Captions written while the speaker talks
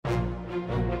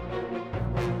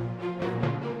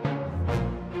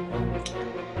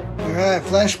Alright,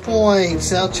 Flashpoint,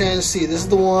 South China Sea. This is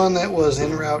the one that was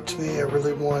en route to me. I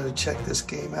really wanted to check this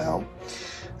game out.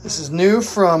 This is new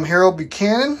from Harold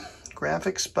Buchanan.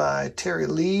 Graphics by Terry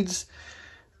Leeds.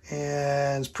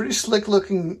 And it's pretty slick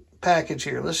looking package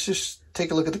here. Let's just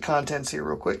take a look at the contents here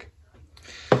real quick.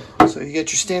 So you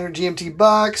get your standard GMT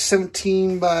box,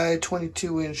 17 by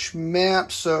 22 inch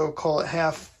map. So call it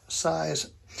half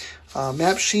size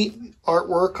map sheet.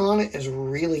 Artwork on it is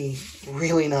really,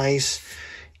 really nice.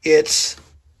 It's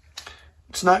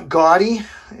not gaudy.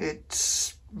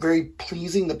 It's very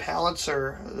pleasing. The palette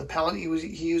he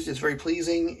used is very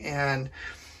pleasing and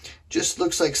just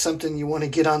looks like something you want to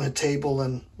get on the table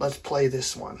and let's play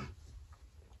this one.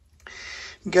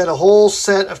 You got a whole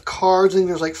set of cards. I think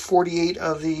there's like 48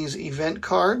 of these event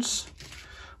cards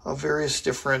of various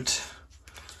different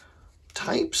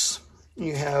types.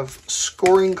 You have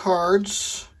scoring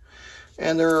cards,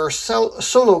 and there are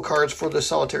solo cards for the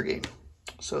solitaire game.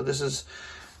 So this is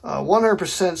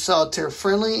 100% solitaire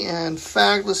friendly. And in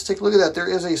fact, let's take a look at that. There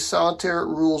is a solitaire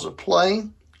rules of play.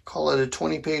 Call it a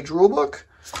 20-page rule book.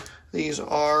 These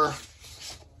are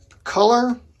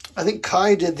color. I think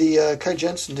Kai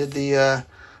Jensen did the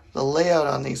layout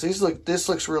on these. This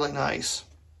looks really nice.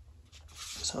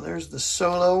 So there's the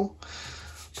solo.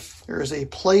 There's a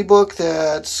playbook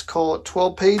that's called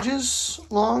 12 pages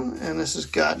long, and this has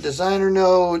got designer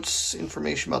notes,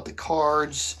 information about the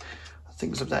cards,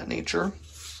 things of that nature.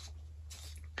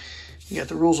 You got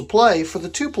the rules of play for the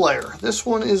 2-player. This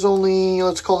one is only,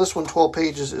 let's call this one 12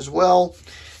 pages as well.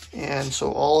 And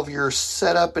so all of your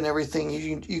setup and everything,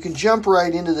 you can jump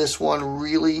right into this one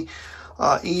really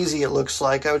easy, it looks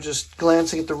like. I was just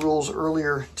glancing at the rules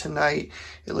earlier tonight.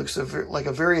 It looks like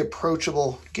a very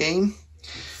approachable game.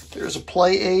 There's a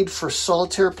play aid for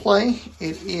solitaire play.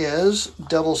 It is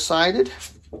double-sided,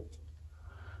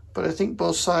 but I think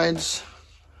both sides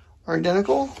are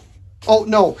identical. Oh,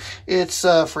 no, it's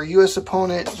for U.S.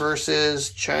 opponent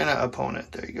versus China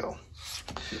opponent. There you go.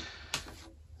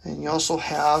 And you also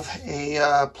have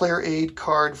a player aid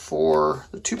card for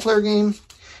the 2-player game.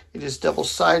 It is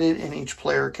double-sided, and each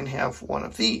player can have one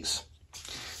of these.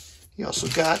 You also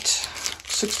got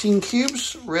 16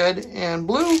 cubes, red and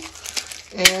blue.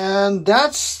 And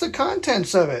that's the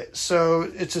contents of it. So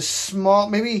it's a small,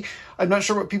 maybe, I'm not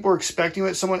sure what people are expecting,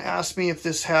 but someone asked me if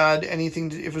this had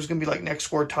anything, if it was going to be like Next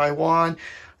War Taiwan.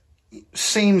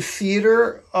 Same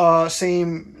theater,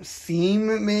 same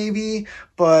theme maybe,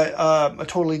 but a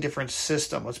totally different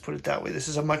system. Let's put it that way. This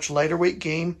is a much lighter weight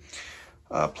game.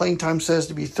 Playing time says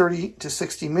to be 30 to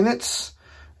 60 minutes.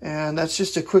 And that's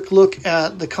just a quick look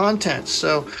at the contents.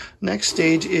 So next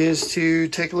stage is to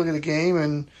take a look at the game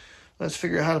and let's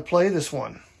figure out how to play this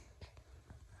one.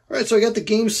 All right, so I got the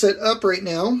game set up right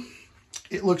now.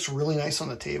 It looks really nice on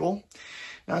the table.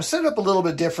 Now, I set it up a little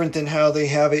bit different than how they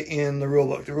have it in the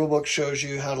rulebook. The rulebook shows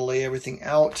you how to lay everything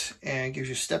out and gives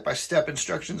you step-by-step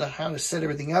instructions on how to set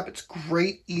everything up. It's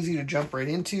great, easy to jump right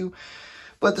into.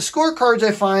 But the scorecards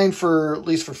I find, at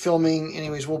least for filming,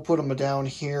 anyways, we'll put them down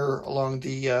here along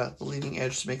the leading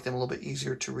edge to make them a little bit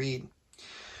easier to read.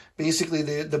 Basically,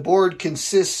 the board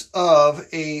consists of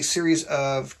a series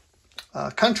of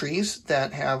countries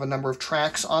that have a number of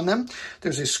tracks on them.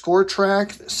 There's a score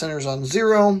track that centers on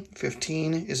 0.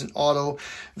 15 is an auto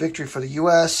victory for the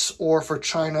U.S. or for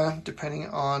China, depending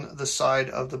on the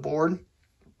side of the board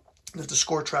that the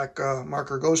score track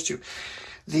marker goes to.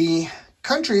 The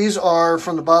countries are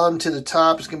from the bottom to the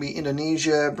top. It's going to be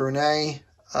Indonesia, Brunei,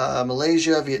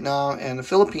 Malaysia, Vietnam, and the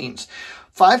Philippines.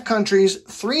 5 countries,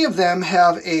 3 of them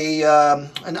have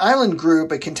an island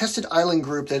group, a contested island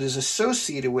group that is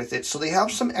associated with it. So they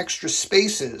have some extra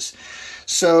spaces.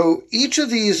 So each of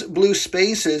these blue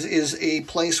spaces is a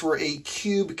place where a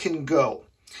cube can go.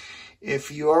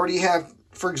 If you already have,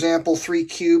 for example, 3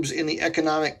 cubes in the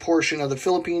economic portion of the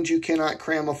Philippines, you cannot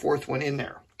cram a 4th one in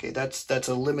there. Okay, that's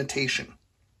a limitation.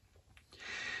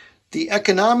 The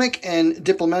economic and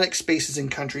diplomatic spaces in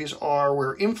countries are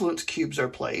where influence cubes are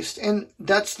placed, and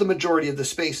that's the majority of the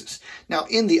spaces. Now,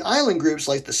 in the island groups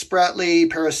like the Spratly,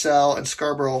 Paracel, and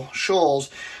Scarborough Shoals,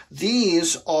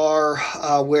 these are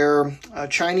where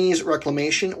Chinese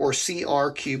reclamation or CR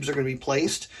cubes are going to be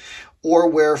placed, or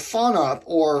where FONOP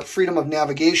or Freedom of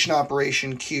Navigation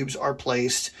Operation cubes are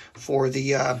placed for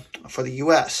the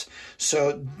U.S.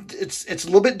 So it's a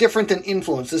little bit different than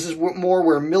influence. This is more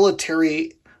where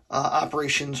military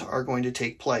operations are going to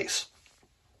take place.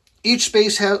 Each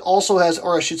space also has,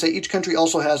 or I should say each country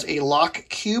also has a lock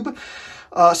cube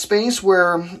space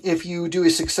where if you do a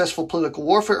successful political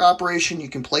warfare operation, you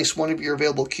can place one of your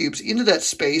available cubes into that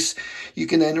space. You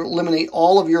can then eliminate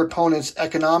all of your opponent's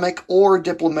economic or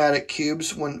diplomatic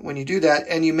cubes when you do that,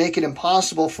 and you make it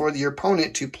impossible for your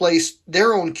opponent to place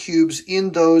their own cubes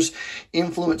in those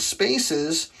influence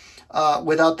spaces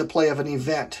without the play of an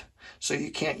event. So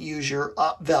you can't use your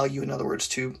op value, in other words,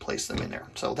 to place them in there.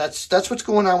 So that's what's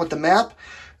going on with the map.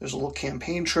 There's a little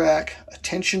campaign track, a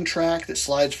tension track that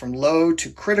slides from low to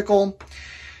critical.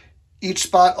 Each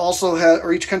spot also has,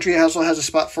 or each country also has a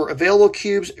spot for available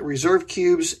cubes, reserve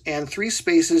cubes, and 3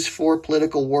 spaces for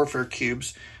political warfare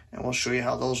cubes. And we'll show you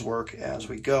how those work as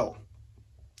we go.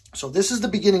 So this is the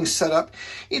beginning setup.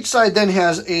 Each side then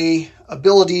has a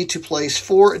ability to place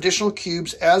 4 additional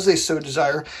cubes as they so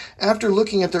desire. After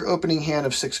looking at their opening hand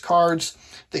of 6 cards,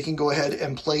 they can go ahead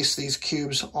and place these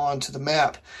cubes onto the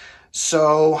map.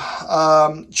 So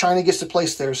China gets to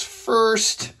place theirs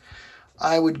first.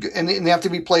 And they have to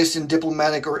be placed in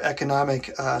diplomatic or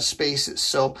economic spaces.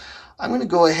 So I'm going to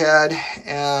go ahead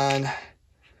and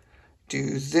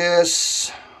do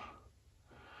this,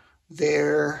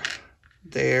 there.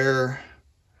 Let's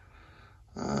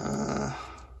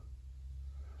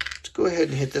go ahead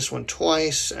and hit this one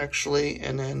twice, actually,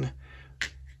 and then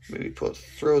maybe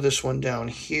throw this one down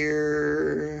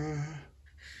here.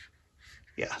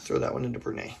 Yeah, throw that one into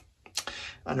Brunei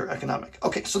under economic.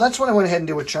 Okay, so that's what I went ahead and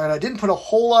did with China. I didn't put a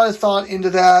whole lot of thought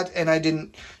into that, and I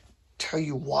didn't tell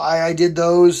you why I did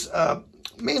those.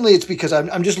 Mainly it's because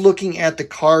I'm just looking at the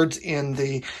cards in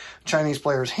the Chinese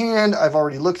player's hand. I've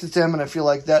already looked at them, and I feel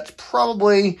like that's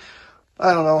probably,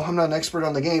 I don't know, I'm not an expert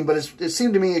on the game, but it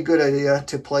seemed to me a good idea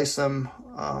to place them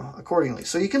accordingly.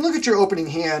 So you can look at your opening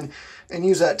hand and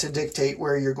use that to dictate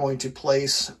where you're going to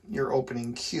place your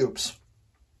opening cubes.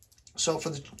 So for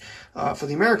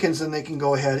the Americans, then they can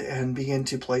go ahead and begin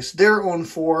to place their own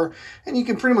 4, and you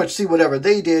can pretty much see whatever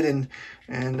they did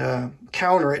and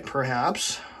counter it,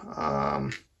 perhaps.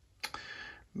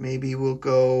 Maybe we'll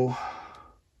go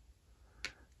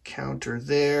counter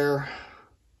there.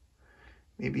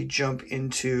 Maybe jump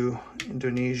into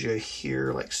Indonesia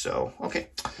here, like so. Okay,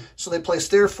 so they place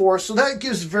their 4. So that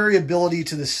gives variability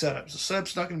to the setup. The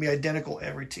setup's not going to be identical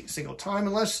every single time,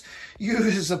 unless you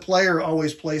as a player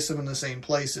always place them in the same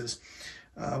places,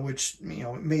 which, you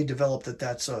know, may develop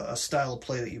that's a style of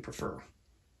play that you prefer.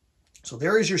 So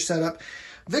there is your setup.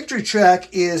 Victory track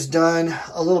is done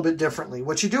a little bit differently.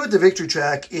 What you do with the victory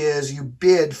track is you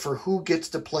bid for who gets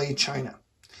to play China.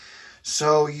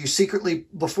 So you secretly,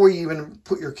 before you even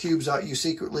put your cubes out, you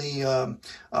secretly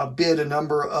bid a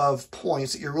number of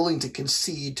points that you're willing to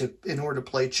concede in order to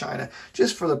play China.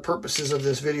 Just for the purposes of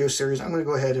this video series, I'm going to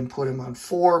go ahead and put him on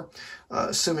 4,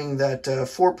 assuming that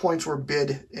 4 points were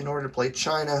bid in order to play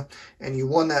China, and you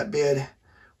won that bid.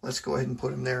 Let's go ahead and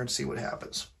put him there and see what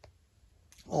happens.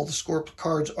 All the score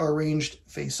cards are arranged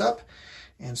face up,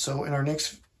 and so in our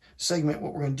next segment,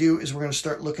 what we're going to do is we're going to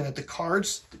start looking at the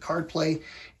cards, the card play,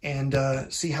 and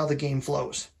see how the game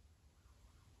flows.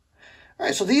 All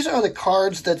right, so these are the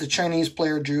cards that the Chinese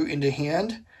player drew into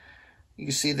hand. You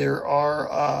can see there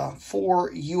are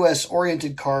 4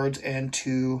 US-oriented cards and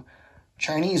 2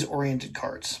 Chinese-oriented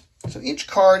cards. So each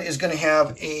card is going to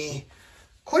have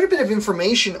quite a bit of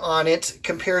information on it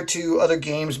compared to other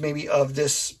games maybe of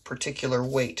this particular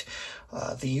weight.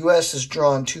 The U.S. has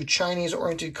drawn 2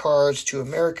 Chinese-oriented cards, 2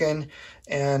 American,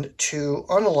 and 2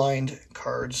 unaligned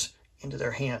cards into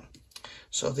their hand.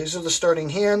 So these are the starting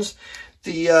hands.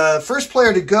 The first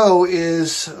player to go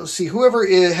is, let's see, whoever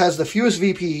has the fewest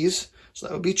VPs. So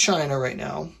that would be China right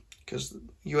now, because the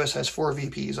U.S. has 4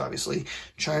 VPs, obviously.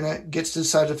 China gets to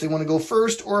decide if they want to go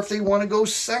first or if they want to go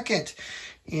second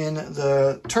in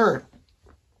the turn.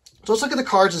 So let's look at the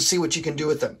cards and see what you can do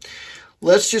with them.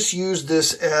 Let's just use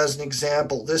this as an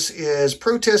example. This is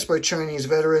Protest by Chinese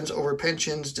Veterans Over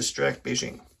Pensions Distract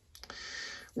Beijing.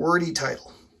 Wordy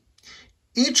title.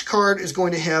 Each card is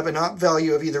going to have an op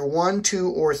value of either 1, 2,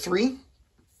 or 3.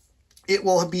 It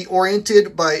will be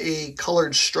oriented by a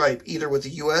colored stripe, either with the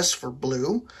US for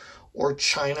blue or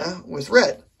China with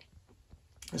red.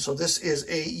 And so this is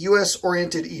a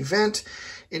US-oriented event.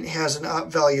 It has an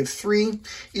op value of 3.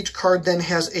 Each card then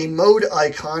has a mode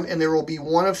icon, and there will be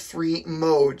one of 3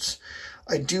 modes.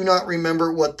 I do not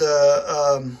remember what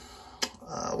the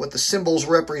symbols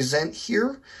represent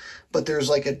here, but there's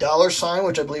like a $,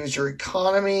 which I believe is your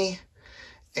economy,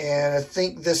 and I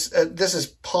think this is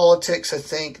politics. I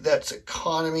think that's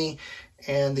economy,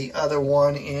 and the other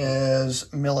one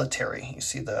is military. You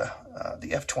see the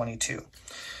F-22.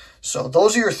 So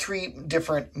those are your 3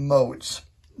 different modes.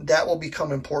 That will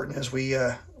become important as we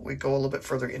go a little bit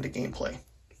further into gameplay.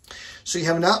 So you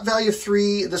have an op value of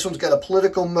 3. This one's got a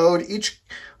political mode. Each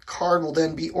card will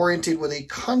then be oriented with a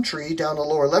country down the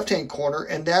lower left-hand corner,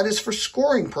 and that is for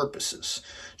scoring purposes.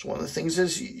 So one of the things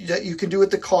that you can do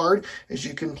with the card is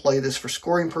you can play this for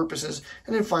scoring purposes.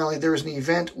 And then finally, there's an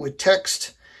event with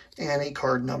text and a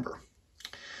card number.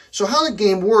 So how the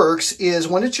game works is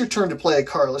when it's your turn to play a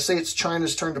card, let's say it's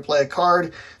China's turn to play a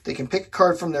card, they can pick a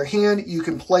card from their hand. You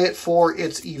can play it for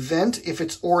its event if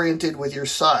it's oriented with your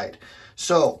side.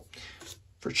 So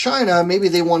for China, maybe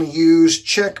they want to use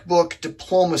checkbook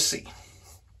diplomacy.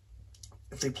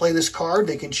 If they play this card,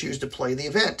 they can choose to play the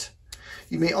event.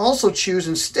 You may also choose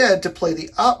instead to play the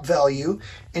op value,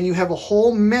 and you have a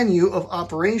whole menu of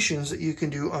operations that you can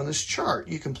do on this chart.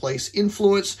 You can place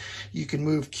influence, you can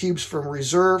move cubes from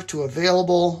reserve to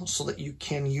available so that you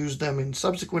can use them in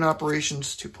subsequent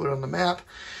operations to put on the map.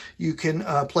 You can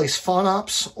place fawn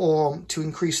ops to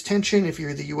increase tension if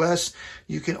you're the US.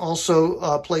 You can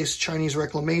also place Chinese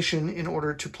reclamation in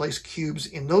order to place cubes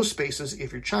in those spaces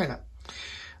if you're China.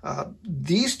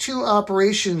 These two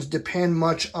operations depend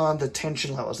much on the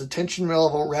tension levels. The tension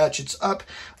level ratchets up.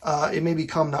 It may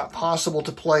become not possible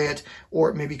to play it,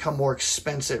 or it may become more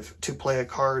expensive to play a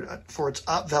card for its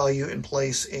op value and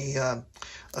place a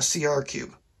CR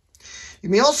cube. You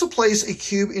may also place a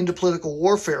cube into political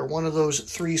warfare, one of those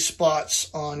 3 spots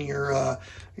on your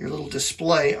little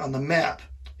display on the map.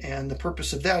 And the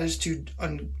purpose of that is to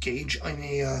engage in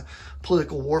a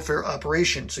political warfare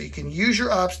operation. So you can use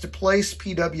your ops to place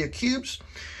PW cubes.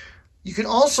 You can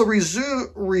also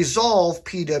resolve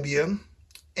PW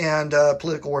and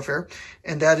political warfare.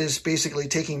 And that is basically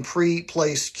taking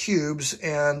pre-placed cubes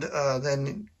and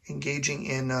then engaging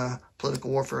in political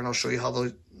warfare. And I'll show you how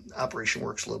the operation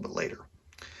works a little bit later.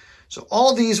 So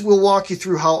all of these, we'll walk you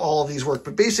through how all of these work.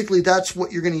 But basically, that's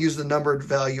what you're going to use the numbered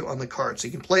value on the card. So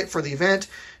you can play it for the event.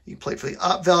 You can play it for the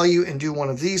op value and do one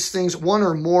of these things, one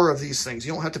or more of these things.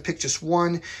 You don't have to pick just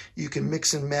one. You can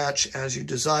mix and match as you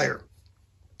desire.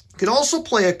 You can also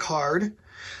play a card.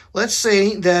 Let's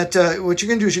say that what you're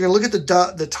going to do is you're going to look at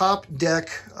the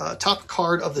top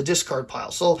card of the discard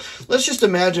pile. So let's just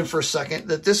imagine for a second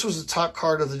that this was the top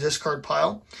card of the discard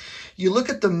pile. You look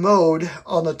at the mode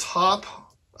on the top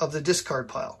of the discard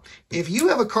pile. If you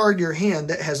have a card in your hand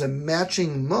that has a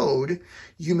matching mode,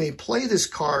 you may play this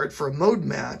card for a mode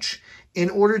match in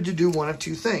order to do one of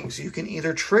 2 things. You can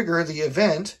either trigger the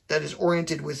event that is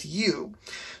oriented with you.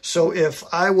 So if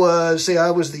I was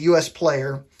the US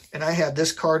player and I had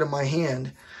this card in my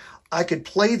hand, I could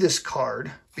play this card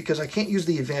because I can't use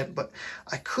the event, but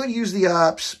I could use the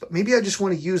ops, but maybe I just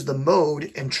want to use the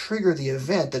mode and trigger the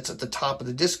event that's at the top of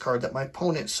the discard that my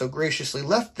opponent so graciously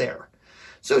left there.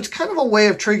 So it's kind of a way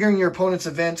of triggering your opponent's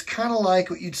events, kind of like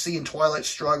what you'd see in Twilight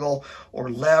Struggle or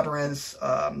Labyrinth,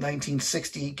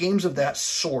 1960, games of that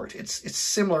sort. It's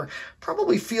similar.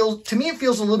 Probably feels, to me, it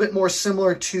feels a little bit more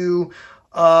similar to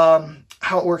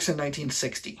how it works in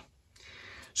 1960.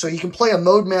 So you can play a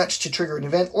mode match to trigger an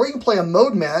event, or you can play a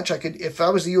mode match. If I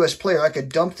was the US player, I could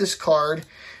dump this card.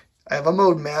 I have a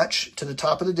mode match to the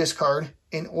top of the discard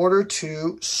in order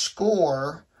to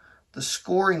score the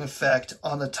scoring effect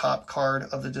on the top card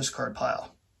of the discard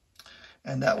pile.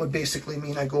 And that would basically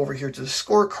mean I go over here to the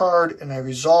scorecard and I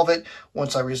resolve it.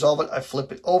 Once I resolve it, I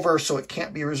flip it over so it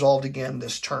can't be resolved again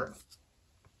this turn.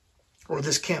 Or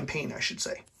this campaign, I should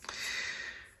say.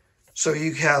 So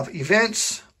you have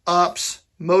events, ops,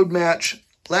 mode match.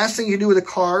 Last thing you do with a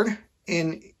card,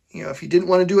 and if you didn't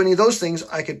want to do any of those things,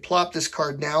 I could plop this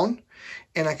card down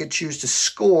and I could choose to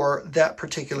score that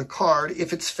particular card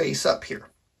if it's face up here.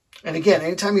 And again,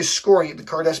 anytime you're scoring, the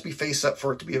card has to be face up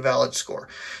for it to be a valid score.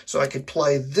 So I could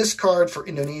play this card for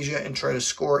Indonesia and try to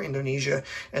score Indonesia,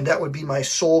 and that would be my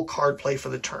sole card play for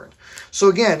the turn. So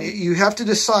again, you have to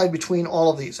decide between all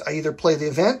of these. I either play the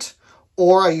event,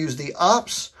 or I use the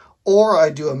ops, or I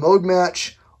do a mode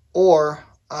match, or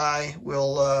I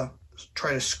will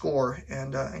try to score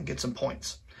and get some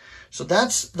points. So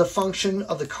that's the function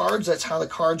of the cards. That's how the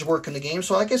cards work in the game.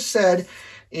 So like I said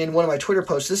in one of my Twitter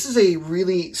posts, this is a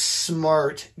really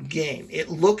smart game. It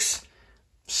looks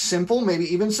simple, maybe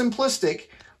even simplistic,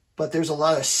 but there's a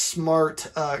lot of smart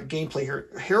gameplay here.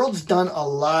 Harold's done a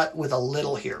lot with a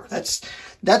little here. That's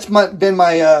been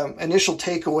my initial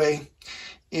takeaway,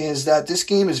 is that this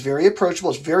game is very approachable.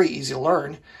 It's very easy to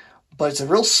learn, but it's a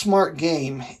real smart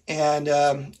game, and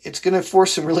it's going to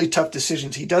force some really tough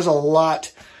decisions. He does a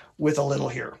lot with a little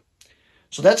here.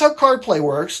 So that's how card play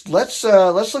works. Let's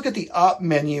look at the op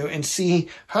menu and see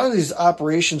how these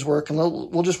operations work, and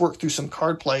we'll just work through some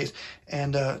card plays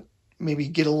and maybe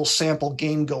get a little sample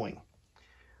game going.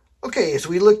 Okay, as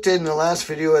we looked in the last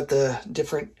video at the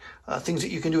different things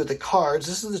that you can do with the cards,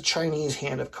 this is the Chinese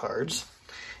hand of cards.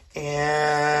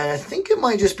 And I think it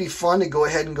might just be fun to go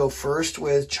ahead and go first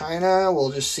with China.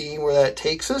 We'll just see where that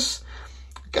takes us.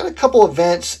 Got a couple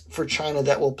events for China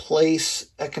that will place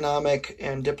economic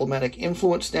and diplomatic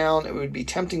influence down. It would be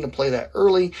tempting to play that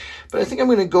early, but I think I'm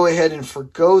going to go ahead and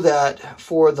forgo that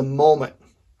for the moment.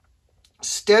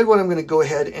 Instead, what I'm going to go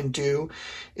ahead and do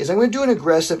is I'm going to do an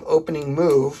aggressive opening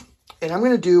move, and I'm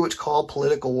going to do what's called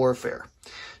political warfare.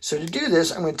 So to do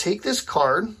this, I'm going to take this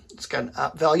card. It's got an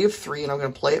op value of 3, and I'm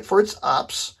going to play it for its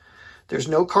ops. There's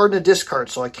no card in a discard,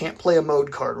 so I can't play a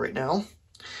mode card right now.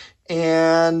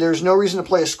 And there's no reason to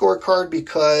play a score card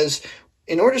because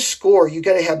in order to score, you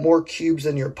got to have more cubes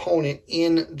than your opponent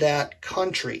in that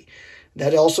country.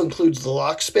 That also includes the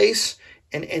lock space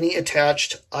and any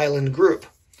attached island group.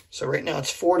 So right now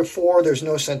it's 4-4. There's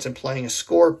no sense in playing a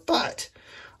score, but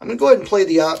I'm going to go ahead and play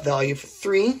the op value for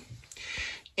 3.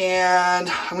 And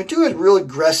I'm going to do a real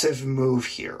aggressive move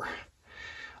here.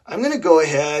 I'm going to go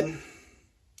ahead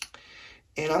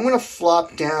and I'm going to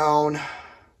flop down.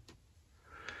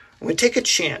 I'm going to take a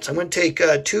chance. I'm going to take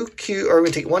I'm going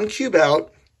to take 1 cube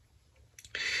out,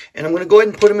 and I'm going to go ahead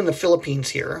and put them in the Philippines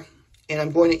here, and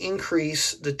I'm going to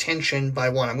increase the tension by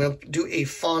 1. I'm going to do a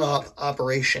fawn-op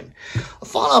operation. A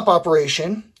fawn-op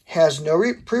operation has no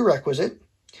prerequisite.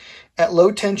 At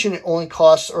low tension, it only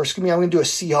costs, or excuse me, I'm going to do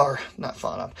a CR, not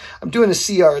fawn-op. I'm doing a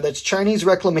CR. That's Chinese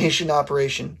reclamation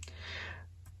operation.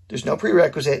 There's no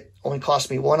prerequisite, only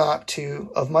cost me 1 op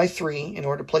of my 3 in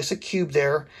order to place a cube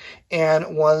there.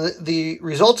 And one of the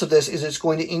results of this is it's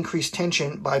going to increase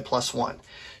tension by +1.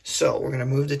 So we're going to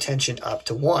move the tension up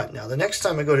to 1. Now the next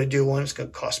time I go to do one, it's going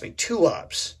to cost me 2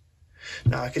 ops.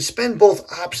 Now I could spend both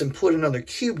ops and put another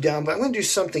cube down, but I'm going to do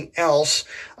something else.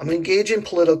 I'm going to engage in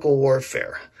political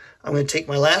warfare. I'm going to take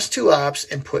my last 2 ops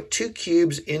and put 2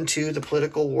 cubes into the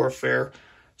political warfare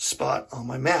spot on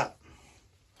my map.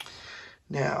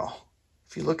 Now,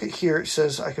 if you look at here, it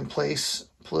says I can place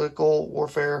political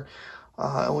warfare.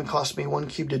 It only costs me 1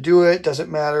 cube to do it. Doesn't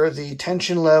matter the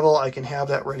tension level. I can have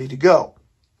that ready to go.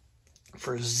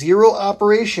 For 0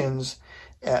 operations,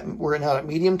 we're now at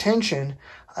medium tension,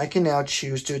 I can now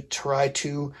choose to try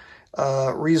to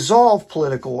resolve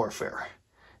political warfare.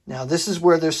 Now, this is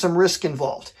where there's some risk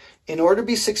involved. In order to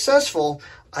be successful,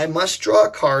 I must draw a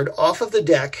card off of the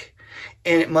deck,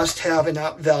 and it must have an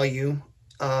op value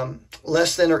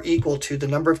less than or equal to the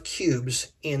number of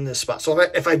cubes in this spot. So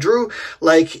if I drew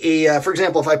like a, for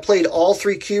example, if I played all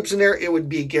 3 cubes in there, it would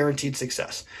be a guaranteed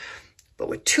success. But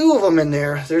with 2 of them in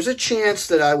there, there's a chance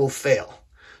that I will fail.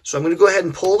 So I'm going to go ahead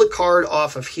and pull the card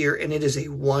off of here, and it is a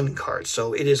 1 card.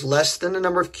 So it is less than the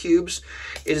number of cubes.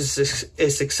 It is a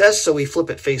success, so we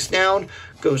flip it face down,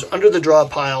 goes under the draw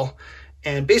pile,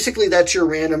 and basically that's your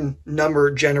random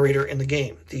number generator in the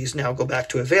game. These now go back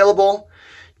to available.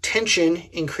 Tension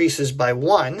increases by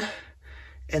 1,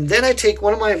 and then I take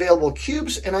one of my available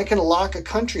cubes and I can lock a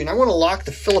country, and I want to lock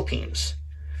the Philippines.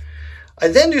 I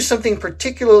then do something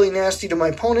particularly nasty to my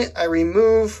opponent. I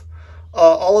remove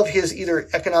all of his either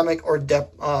economic or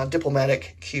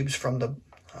diplomatic cubes from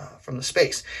the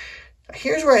space. Now,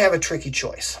 here's where I have a tricky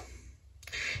choice.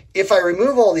 If I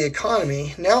remove all the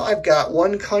economy, now I've got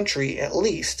 1 country at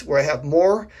least where I have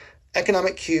more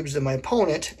economic cubes than my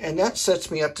opponent, and that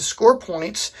sets me up to score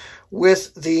points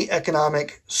with the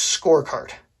economic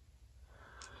scorecard.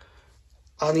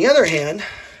 On the other hand,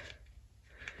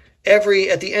 at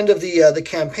the end of the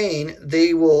campaign,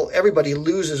 everybody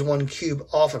loses 1 cube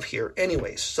off of here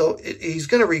anyways. So he's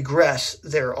going to regress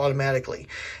there automatically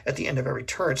at the end of every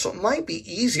turn. So it might be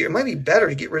easier, it might be better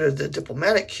to get rid of the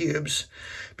diplomatic cubes,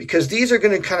 because these are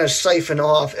going to kind of siphon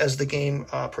off as the game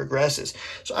progresses.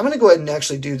 So I'm going to go ahead and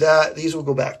actually do that. These will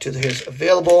go back to his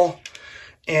available.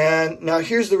 And now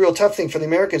here's the real tough thing for the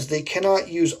Americans. They cannot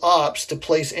use ops to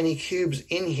place any cubes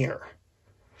in here.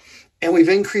 And we've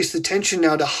increased the tension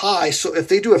now to high. So if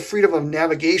they do a freedom of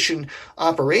navigation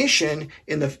operation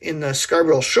in the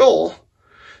Scarborough Shoal,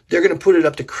 they're going to put it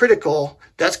up to critical.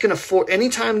 That's going to,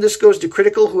 anytime this goes to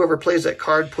critical, whoever plays that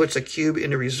card puts a cube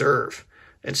into reserve.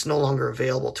 It's no longer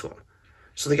available to them.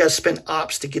 So they got to spend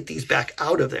ops to get these back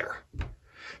out of there.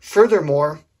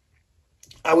 Furthermore,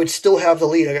 I would still have the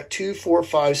lead. I got 2, 4,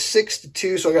 5, 6 to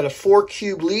 2. So I got a 4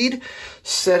 cube lead,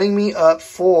 setting me up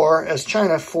as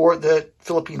China for the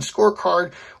Philippines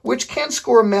scorecard, which can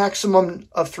score a maximum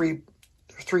of 3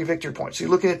 victory points. So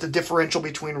you're looking at the differential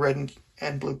between red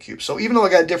and blue cubes. So even though I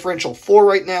got a differential 4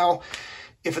 right now,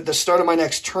 if at the start of my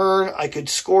next turn I could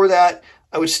score that,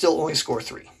 I would still only score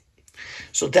 3.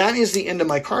 So that is the end of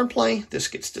my card play. This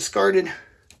gets discarded.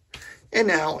 And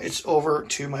now it's over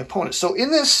to my opponent. So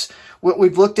in this, what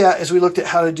we've looked at is we looked at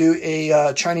how to do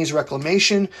a Chinese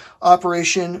reclamation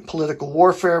operation, political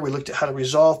warfare. We looked at how to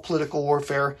resolve political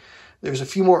warfare. There's a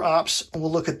few more ops, and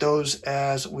we'll look at those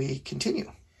as we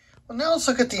continue. Well, now let's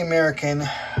look at the American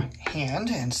hand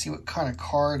and see what kind of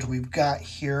cards we've got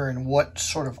here and what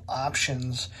sort of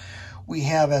options we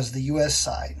have as the U.S.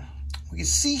 side. We can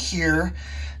see here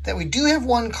that we do have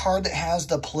one card that has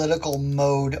the political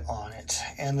mode on it.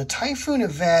 And the Typhoon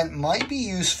event might be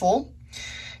useful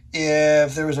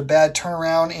if there was a bad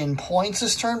turnaround in points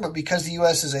this turn, but because the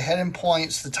U.S. is ahead in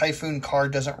points, the Typhoon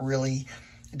card doesn't really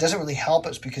help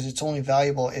us because it's only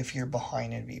valuable if you're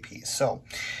behind in VP. So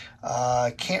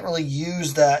can't really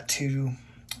use that to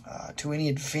any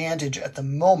advantage at the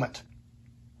moment.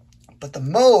 But the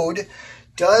mode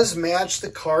does match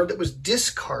the card that was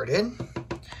discarded.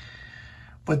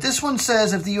 But this one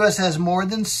says if the U.S. has more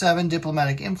than 7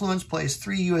 diplomatic influence, place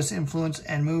 3 U.S. influence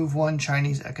and move 1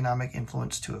 Chinese economic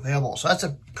influence to available. So that's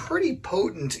a pretty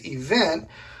potent event.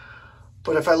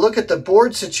 But if I look at the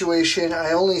board situation, I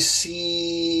don't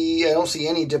see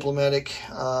any diplomatic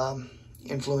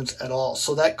influence at all.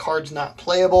 So that card's not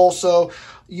playable. So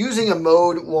using a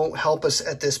mode won't help us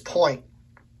at this point.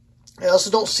 I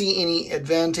also don't see any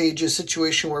advantageous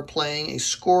situation where playing a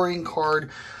scoring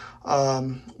card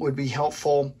would be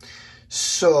helpful.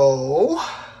 So,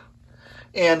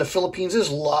 and the Philippines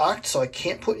is locked, so I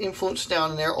can't put influence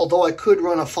down in there, although I could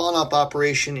run a fawn-up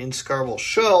operation in Scarville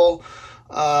Show.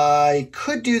 I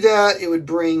could do that. It would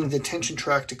bring the tension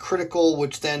track to critical,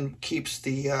 which then keeps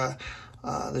the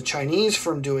Chinese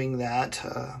from doing that,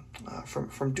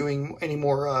 from doing any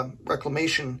more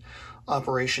reclamation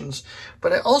operations.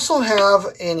 But I also have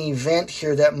an event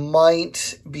here that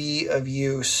might be of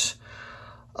use.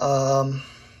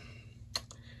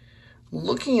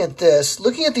 Looking at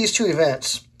these two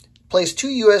events, place 2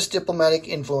 U.S. diplomatic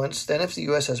influence. Then if the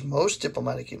U.S. has most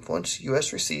diplomatic influence,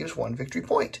 U.S. receives 1 victory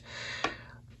point.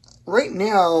 Right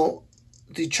now,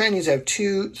 the Chinese have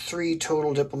 3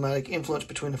 total diplomatic influence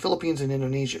between the Philippines and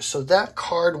Indonesia. So that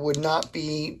card would not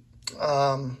be,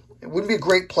 it wouldn't be a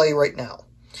great play right now.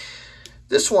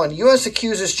 This one, U.S.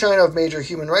 accuses China of major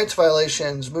human rights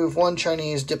violations. Move 1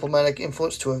 Chinese diplomatic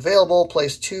influence to available.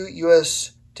 Place 2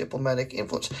 U.S. diplomatic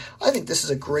influence. I think this is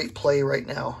a great play right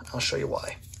now. I'll show you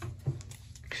why.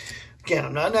 Again,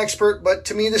 I'm not an expert, but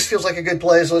to me this feels like a good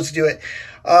play, so let's do it.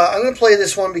 I'm going to play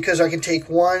this one because I can take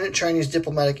 1 Chinese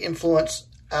diplomatic influence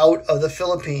out of the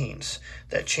Philippines.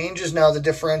 That changes now the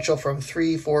differential from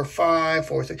 3, 4, 5,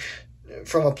 4, 3,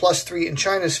 from a +3 in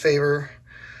China's favor,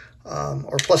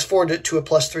 or +4 to a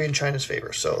 +3 in China's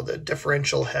favor. So the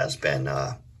differential has been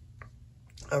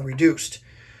reduced.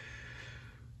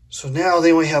 So now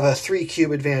they only have a 3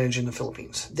 cube advantage in the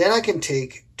Philippines. Then I can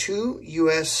take 2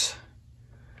 U.S.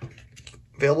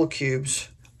 available cubes.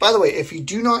 By the way, if you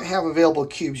do not have available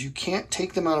cubes, you can't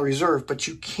take them out of reserve, but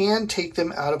you can take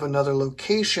them out of another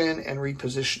location and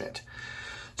reposition it.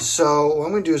 So what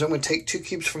I'm going to do is I'm going to take 2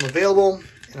 cubes from available,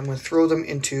 and I'm going to throw them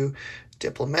into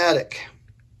diplomatic.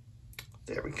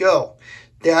 There we go.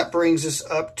 That brings us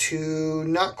up to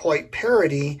not quite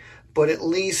parity, but at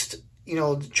least, you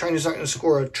know, China's not going to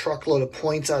score a truckload of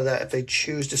points out of that if they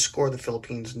choose to score the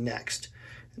Philippines next.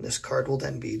 And this card will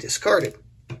then be discarded.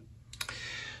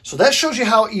 So that shows you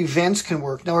how events can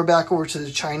work. Now we're back over to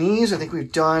the Chinese. I think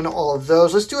we've done all of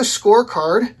those. Let's do a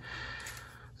scorecard.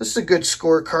 This is a good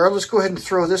scorecard. Let's go ahead and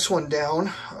throw this one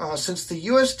down. Since the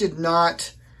U.S. did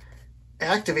not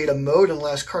activate a mode in the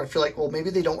last card, I feel like, well,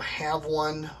 maybe they don't have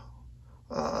one,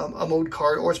 a mode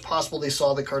card, or it's possible they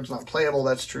saw the card's not playable.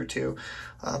 That's true too.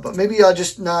 But maybe I'll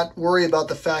just not worry about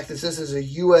the fact that this is a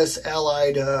U.S.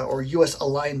 allied or U.S.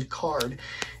 aligned card.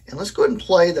 And let's go ahead and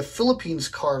play the Philippines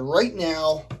card right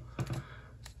now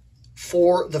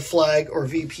for the flag or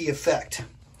VP effect.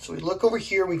 So we look over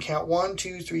here, we count 1,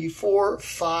 2, 3, 4,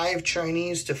 5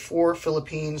 Chinese to 4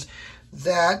 Philippines.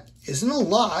 That isn't a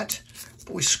lot,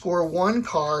 but we score 1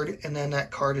 card, and then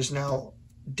that card is now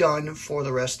done for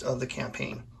the rest of the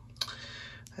campaign.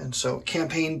 And so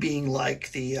campaign being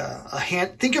like the a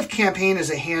hand, think of campaign as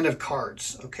a hand of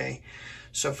cards, okay?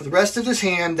 So for the rest of this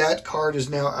hand, that card is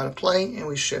now out of play, and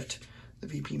we shift the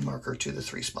VP marker to the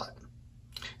 3 spot.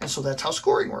 And so that's how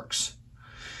scoring works.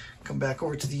 Come back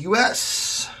over to the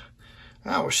U.S.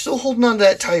 Now we're still holding on to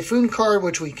that Typhoon card,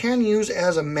 which we can use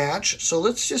as a match. So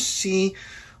let's just see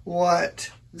what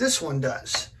this one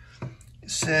does.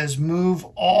 It says move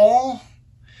all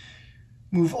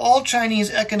Chinese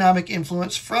economic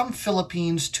influence from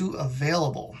Philippines to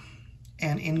available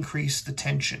and increase the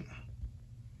tension.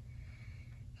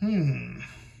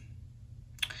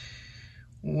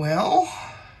 Well,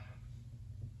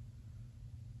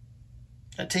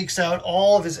 That takes out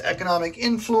all of his economic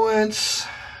influence,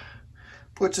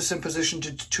 puts us in position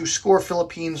to score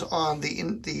Philippines on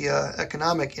the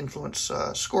economic influence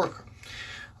scoring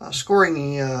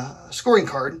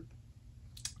card.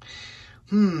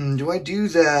 Do I do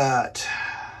that?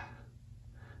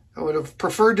 I would have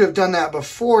preferred to have done that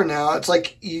before now. It's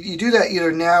like you do that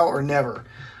either now or never.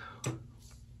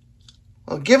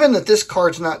 Well, given that this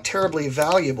card's not terribly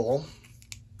valuable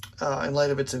in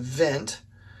light of its event,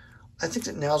 I think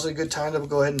that now's a good time to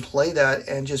go ahead and play that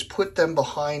and just put them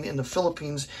behind in the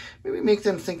Philippines. Maybe make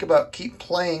them think about keep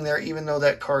playing there, even though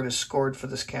that card is scored for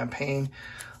this campaign.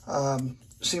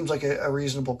 Seems like a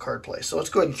reasonable card play. So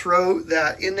let's go ahead and throw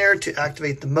that in there to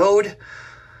activate the mode.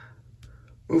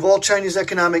 Move all Chinese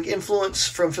economic influence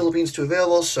from Philippines to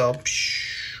available. So,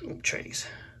 Chinese.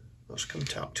 Those come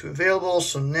down to available.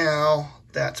 So now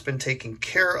that's been taken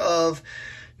care of.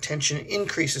 Tension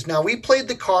increases. Now, we played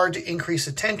the card to increase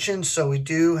the tension, so we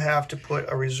do have to put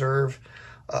a reserve,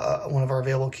 one of our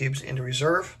available cubes into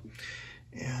reserve.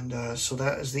 And so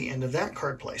that is the end of that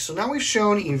card play. So now we've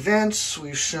shown events.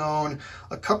 We've shown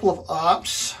a couple of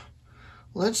ops.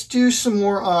 Let's do some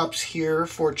more ops here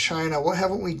for China. What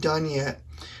haven't we done yet?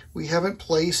 We haven't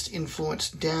placed influence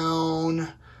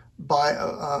down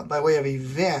by way of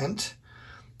event.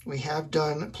 We have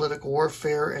done political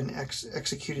warfare and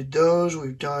executed those.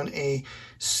 We've done a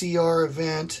CR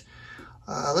event.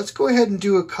 Let's go ahead and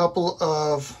do a couple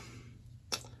of,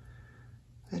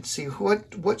 let's see, what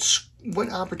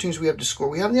opportunities we have to score.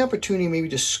 We have the opportunity maybe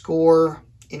to score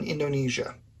in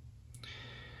Indonesia.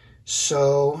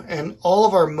 So, and all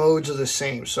of our modes are the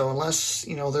same. So unless,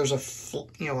 there's a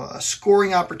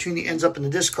scoring opportunity ends up in the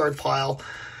discard pile,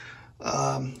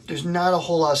 there's not a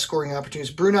whole lot of scoring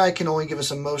opportunities. Brunei can only give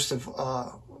us at most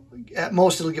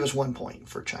it'll give us 1 point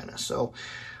for China. So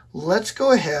let's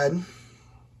go ahead and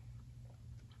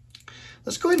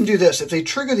do this. If they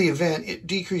trigger the event, it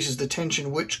decreases the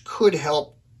tension, which could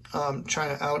help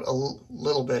China out a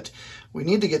little bit. We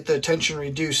need to get the tension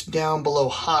reduced down below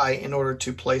high in order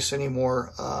to place any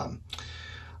more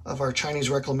of our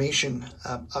Chinese reclamation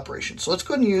operations. So let's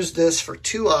go ahead and use this for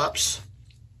 2 ops.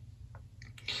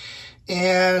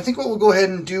 And I think what we'll go ahead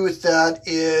and do with that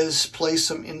is place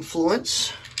some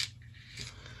influence.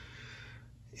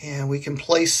 And we can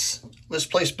let's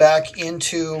place back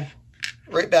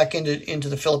right back into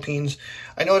the Philippines.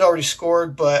 I know it already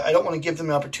scored, but I don't want to give them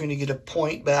an opportunity to get a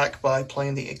point back by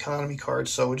playing the economy card.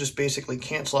 So we'll just basically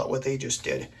cancel out what they just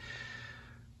did.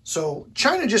 So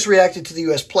China just reacted to the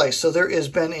U.S. play. So there has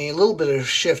been a little bit of a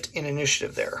shift in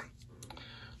initiative there.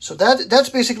 So that's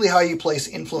basically how you place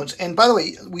influence. And by the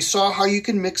way, we saw how you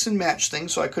can mix and match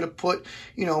things. So I could have put,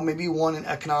 maybe one in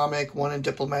economic, one in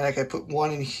diplomatic. I put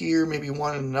one in here, maybe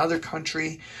one in another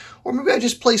country. Or maybe I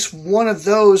just place one of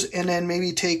those and then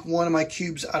maybe take one of my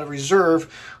cubes out of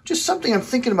reserve. Just something I'm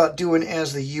thinking about doing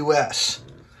as the U.S.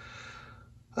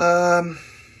 I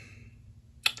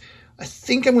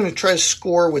think I'm going to try to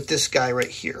score with this guy right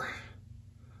here.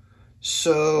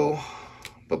 So,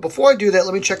 but before I do that,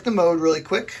 let me check the mode really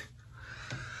quick.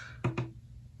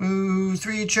 Move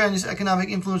 3 Chinese economic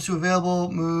influence to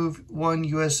available. Move 1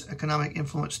 U.S. economic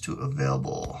influence to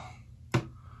available.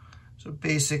 So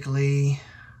basically,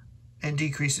 and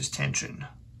decreases tension.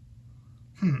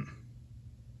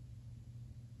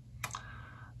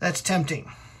 That's tempting.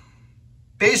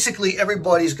 Basically,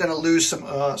 everybody's going to lose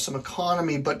some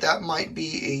economy, but that might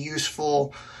be a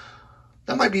useful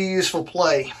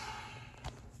play.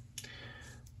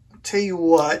 I'll tell you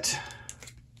what.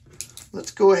 Let's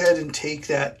go ahead and take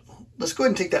that. Let's go ahead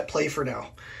and take that play for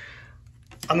now.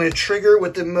 I'm going to trigger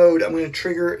with the mode. I'm going to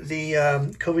trigger the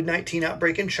COVID-19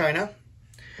 outbreak in China.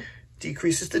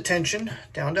 Decreases the tension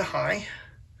down to high.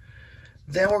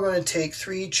 Then we're going to take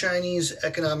 3 Chinese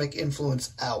economic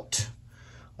influence out.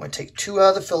 I'm going to take 2 out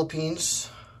of the Philippines.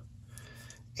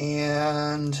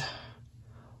 And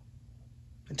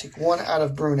I'm going to take 1 out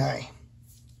of Brunei.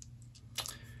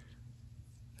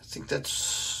 I think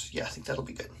that'll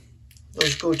be good.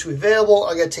 Those go to available.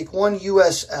 I got to take 1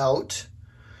 U.S. out.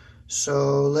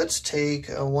 So let's take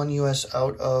 1 U.S.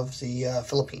 out of the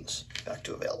Philippines back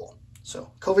to available.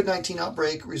 So COVID-19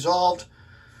 outbreak resolved.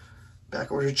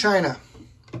 Back over to China.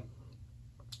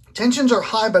 Tensions are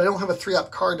high, but I don't have a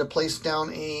 3-op card to place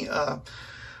down a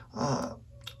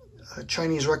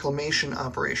Chinese reclamation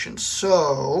operation.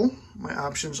 So my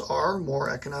options are more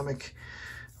economic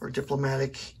or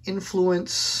diplomatic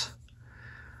influence.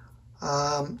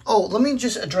 Oh, let me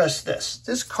just address this.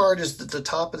 This card is at the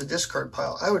top of the discard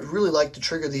pile. I would really like to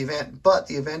trigger the event, but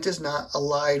the event is not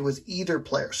allied with either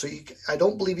player. So I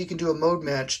don't believe you can do a mode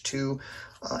match to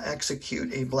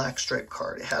execute a black stripe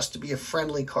card. It has to be a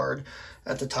friendly card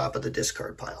at the top of the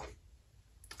discard pile.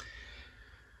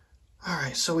 All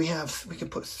right, so we can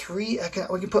put we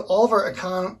can put all of our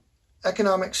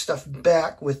economic stuff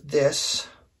back with this,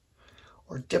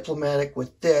 or diplomatic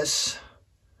with this.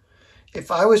 If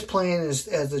I was playing as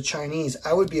the Chinese,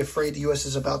 I would be afraid the U.S.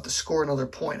 is about to score another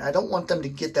point. I don't want them to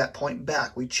get that point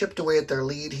back. We chipped away at their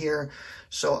lead here,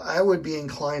 so I would be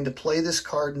inclined to play this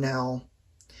card now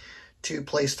to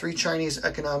place 3 Chinese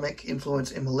economic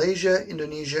influence in Malaysia,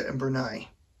 Indonesia, and Brunei.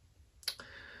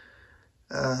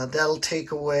 That'll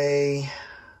take away...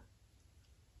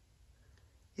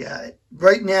 Yeah,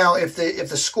 right now, if the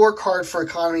scorecard for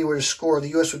economy were to score, the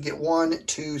U.S. would get 1,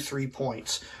 2, 3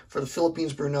 points. For the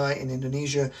Philippines, Brunei, and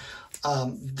Indonesia,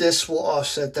 this will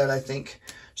offset that, I think.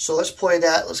 So let's play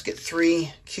that. Let's get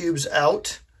 3 cubes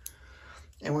out.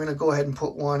 And we're going to go ahead and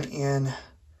put 1 in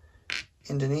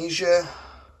Indonesia,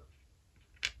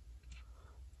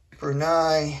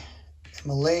 Brunei, and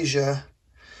Malaysia.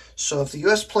 So if the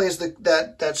U.S. plays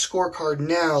that scorecard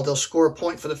now, they'll score a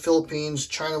point for the Philippines.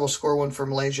 China will score 1 for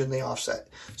Malaysia, and they offset.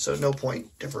 So no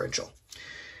point differential.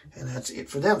 And that's it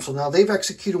for them. So now they've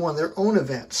executed one of their own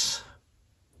events.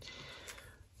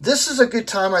 This is a good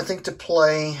time, I think, to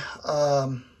play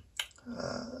the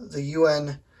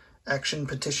UN action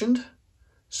petitioned.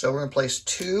 So we're going to place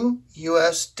 2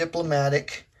 U.S.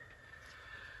 diplomatic.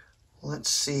 Let's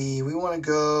see. We want to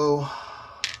go...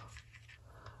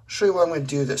 show you why I'm going to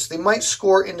do this. They might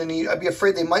score Indonesia. I'd be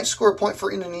afraid they might score a point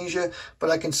for Indonesia, but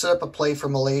I can set up a play for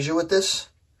Malaysia with this.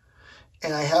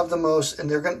 And I have the most, and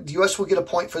the U.S. will get a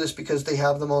point for this because they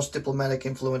have the most diplomatic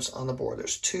influence on the board.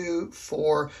 There's 2,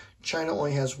 4. China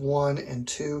only has 1 and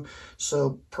 2.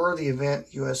 So per the event,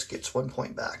 U.S. gets 1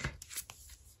 point back.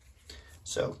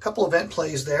 So a couple event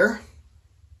plays there.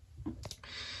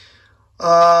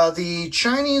 The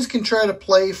Chinese can try to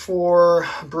play for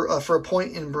a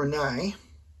point in Brunei.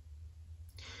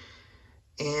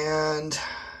 And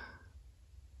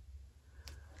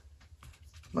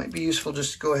might be useful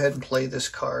just to go ahead and play this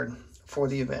card for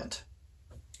the event.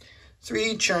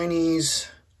 3 Chinese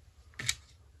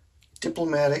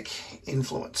diplomatic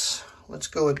influence. Let's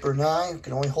go with Brunei. We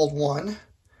can only hold 1.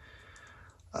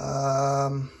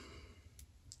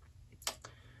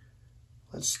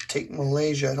 Let's take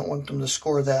Malaysia. I don't want them to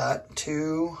score that.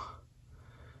 2.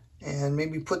 And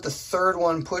maybe put the third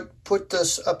one, put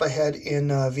this up ahead in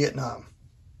Vietnam.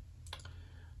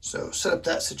 So set up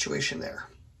that situation there.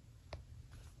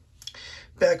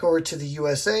 Back over to the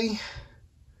USA.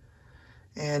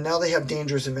 And now they have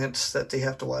dangerous events that they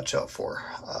have to watch out for.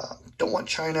 Don't want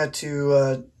China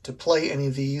to play any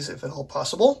of these if at all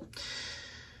possible.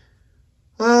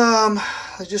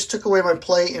 I just took away my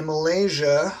play in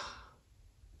Malaysia.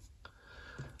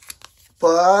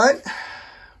 But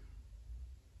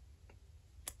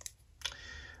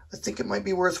I think it might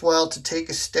be worthwhile to take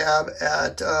a stab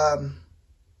at...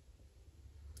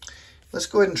 let's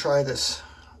go ahead and try this.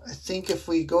 I think if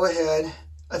we go ahead...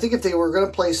 I think if they were going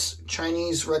to place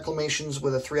Chinese reclamations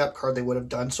with a 3-up card, they would have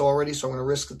done so already. So I'm going to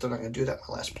risk that they're not going to do that in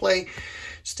my last play.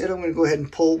 Instead, I'm going to go ahead and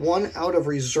pull 1 out of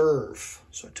reserve.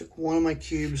 So I took 1 of my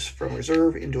cubes from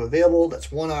reserve into available.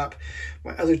 That's 1 up.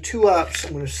 My other 2 ups,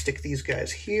 I'm going to stick these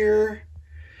guys here.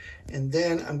 And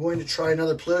then I'm going to try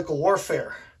another political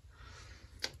warfare.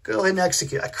 Go ahead and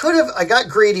execute. I got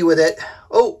greedy with it.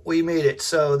 Oh, we made it.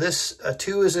 So this, a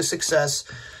 2 is a success.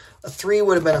 A 3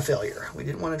 would have been a failure. We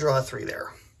didn't want to draw a 3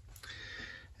 there.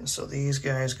 And so these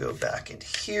guys go back into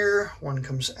here. 1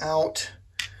 comes out.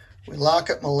 We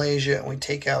lock up Malaysia and we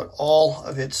take out all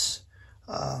of its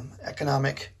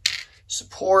economic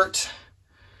support.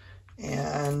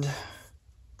 And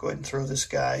go ahead and throw this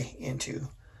guy into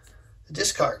the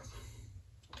discard.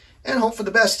 And hope for the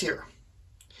best here.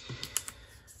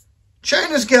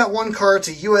 China's got 1 card. It's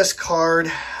a U.S.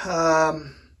 card.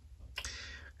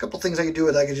 Couple things I could do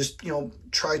with it. I could just,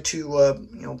 try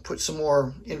to, put some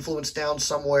more influence down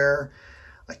somewhere.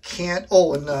 I can't.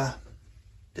 Oh, and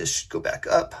this should go back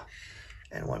up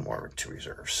and 1 more to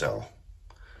reserve. So,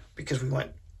 because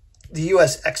the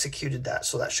U.S. executed that,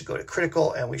 so that should go to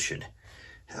critical, and we should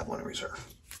have 1 in reserve.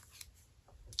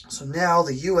 So now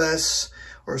the U.S.,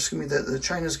 or excuse me, the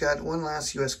China's got 1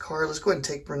 last U.S. card. Let's go ahead and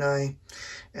take Brunei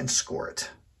and score it.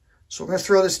 So we're going to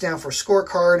throw this down for a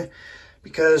scorecard.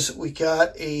 Because we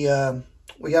got we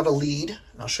have a lead,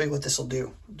 and I'll show you what this will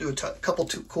do. Do a couple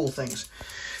cool things.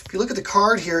 If you look at the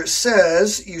card here, it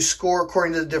says you score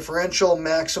according to the differential,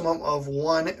 maximum of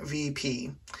 1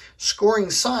 VP. Scoring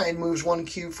side moves 1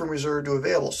 cube from reserve to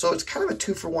available. So it's kind of a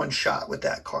 2-for-1 shot with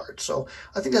that card. So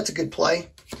I think that's a good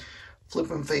play.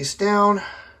 Flip him face down.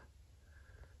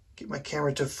 Get my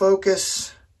camera to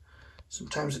focus.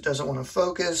 Sometimes it doesn't want to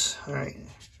focus. All right.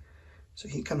 So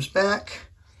he comes back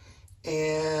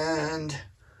and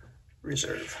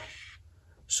reserve.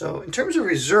 So in terms of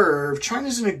reserve,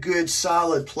 China's in a good,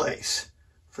 solid place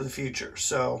for the future.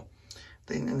 So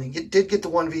they did get the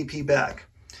 1 VP back.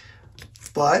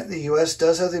 But the U.S.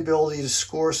 does have the ability to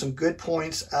score some good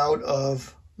points out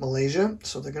of Malaysia.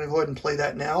 So they're going to go ahead and play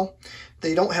that now.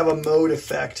 They don't have a mode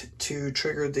effect to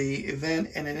trigger the event.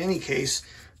 And in any case,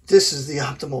 this is the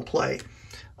optimal play,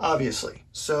 obviously.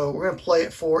 So we're going to play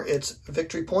it for its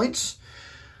victory points.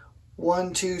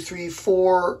 1, 2, 3,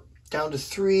 4, down to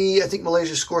 3. I think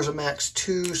Malaysia scores a max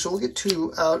 2. So we'll get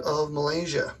 2 out of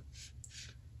Malaysia.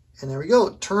 And there we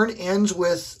go. Turn ends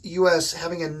with U.S.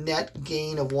 having a net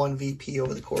gain of 1 VP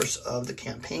over the course of the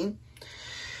campaign.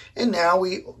 And now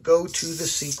we go to the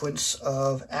sequence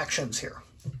of actions here.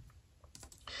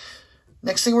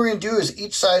 Next thing we're going to do is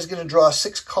each side is going to draw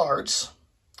 6 cards.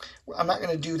 I'm not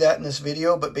going to do that in this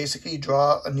video, but basically you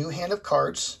draw a new hand of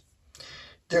cards.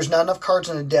 There's not enough cards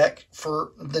in the deck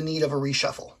for the need of a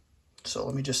reshuffle. So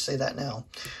let me just say that now.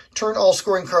 Turn all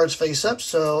scoring cards face up.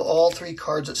 So all 3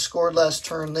 cards that scored last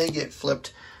turn, they get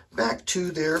flipped back to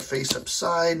their face up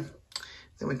side.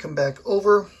 Then we come back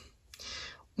over.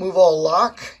 Move all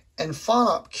lock and fawn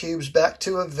op cubes back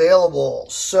to available.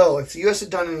 So if the U.S.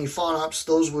 had done any fawn ops,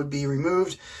 those would be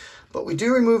removed. But we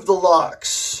do remove the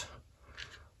locks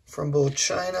from both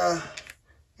China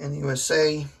and the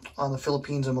USA on the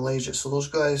Philippines and Malaysia. So those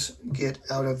guys get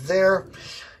out of there.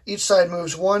 Each side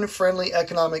moves 1 friendly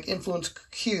economic influence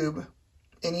cube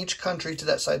in each country to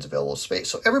that side's available space.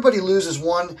 So everybody loses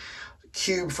 1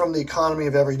 cube from the economy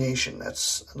of every nation.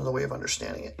 That's another way of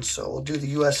understanding it. So we'll do the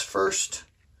U.S. first.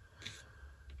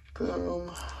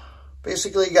 Boom.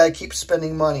 Basically, you got to keep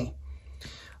spending money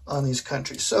on these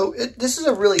countries. So this is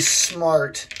a really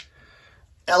smart,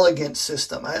 elegant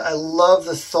system. I love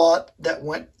the thought that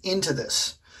went into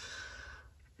this.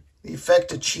 The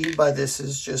effect achieved by this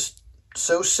is just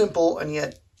so simple, and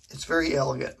yet it's very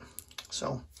elegant.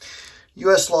 So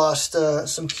U.S. lost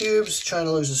some cubes.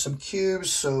 China loses some cubes.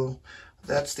 So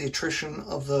that's the attrition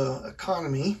of the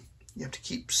economy. You have to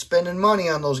keep spending money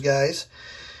on those guys.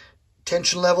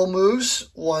 Tension level moves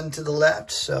 1 to the left.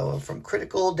 So from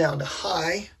critical down to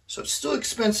high. So it's still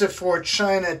expensive for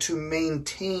China to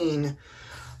maintain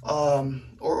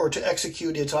or to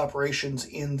execute its operations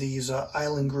in these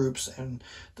island groups and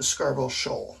the Scarborough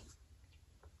Shoal.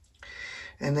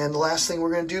 And then the last thing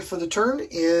we're going to do for the turn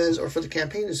is, or for the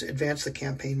campaign, is advance the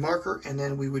campaign marker, and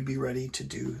then we would be ready to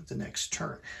do the next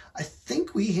turn. I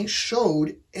think we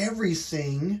showed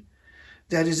everything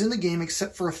that is in the game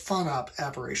except for a fawn op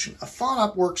operation. A fawn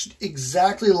op works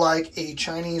exactly like a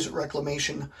Chinese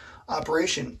reclamation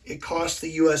operation. It costs the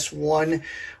U.S. one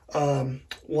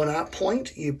op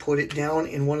point. You put it down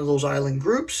in one of those island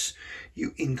groups.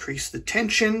 You increase the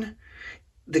tension.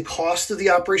 The cost of the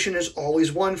operation is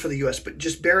always 1 for the U.S., but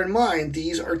just bear in mind,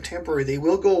 these are temporary. They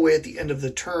will go away at the end of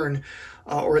the turn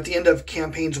or at the end of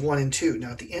campaigns 1 and 2.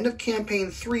 Now, at the end of campaign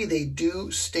 3, they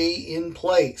do stay in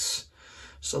place.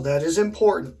 So that is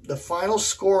important. The final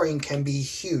scoring can be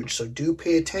huge, so do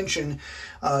pay attention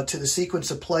to the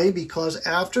sequence of play, because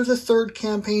after the 3rd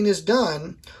campaign is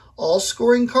done, all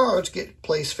scoring cards get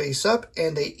placed face up,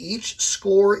 and they each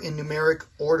score in numeric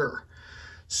order.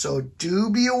 So do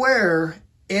be aware,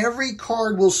 every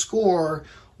card will score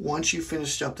once you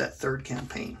finish up that 3rd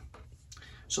campaign.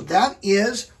 So that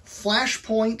is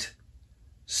Flashpoint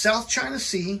South China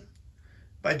Sea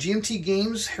by GMT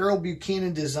Games, Harold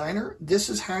Buchanan designer. This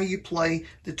is how you play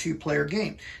the 2-player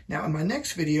game. Now in my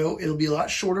next video, it'll be a lot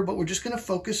shorter, but we're just going to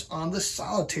focus on the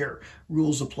solitaire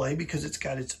rules of play because it's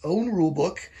got its own rule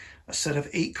book, a set of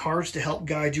 8 cards to help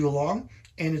guide you along,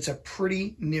 and it's a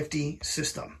pretty nifty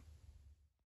system.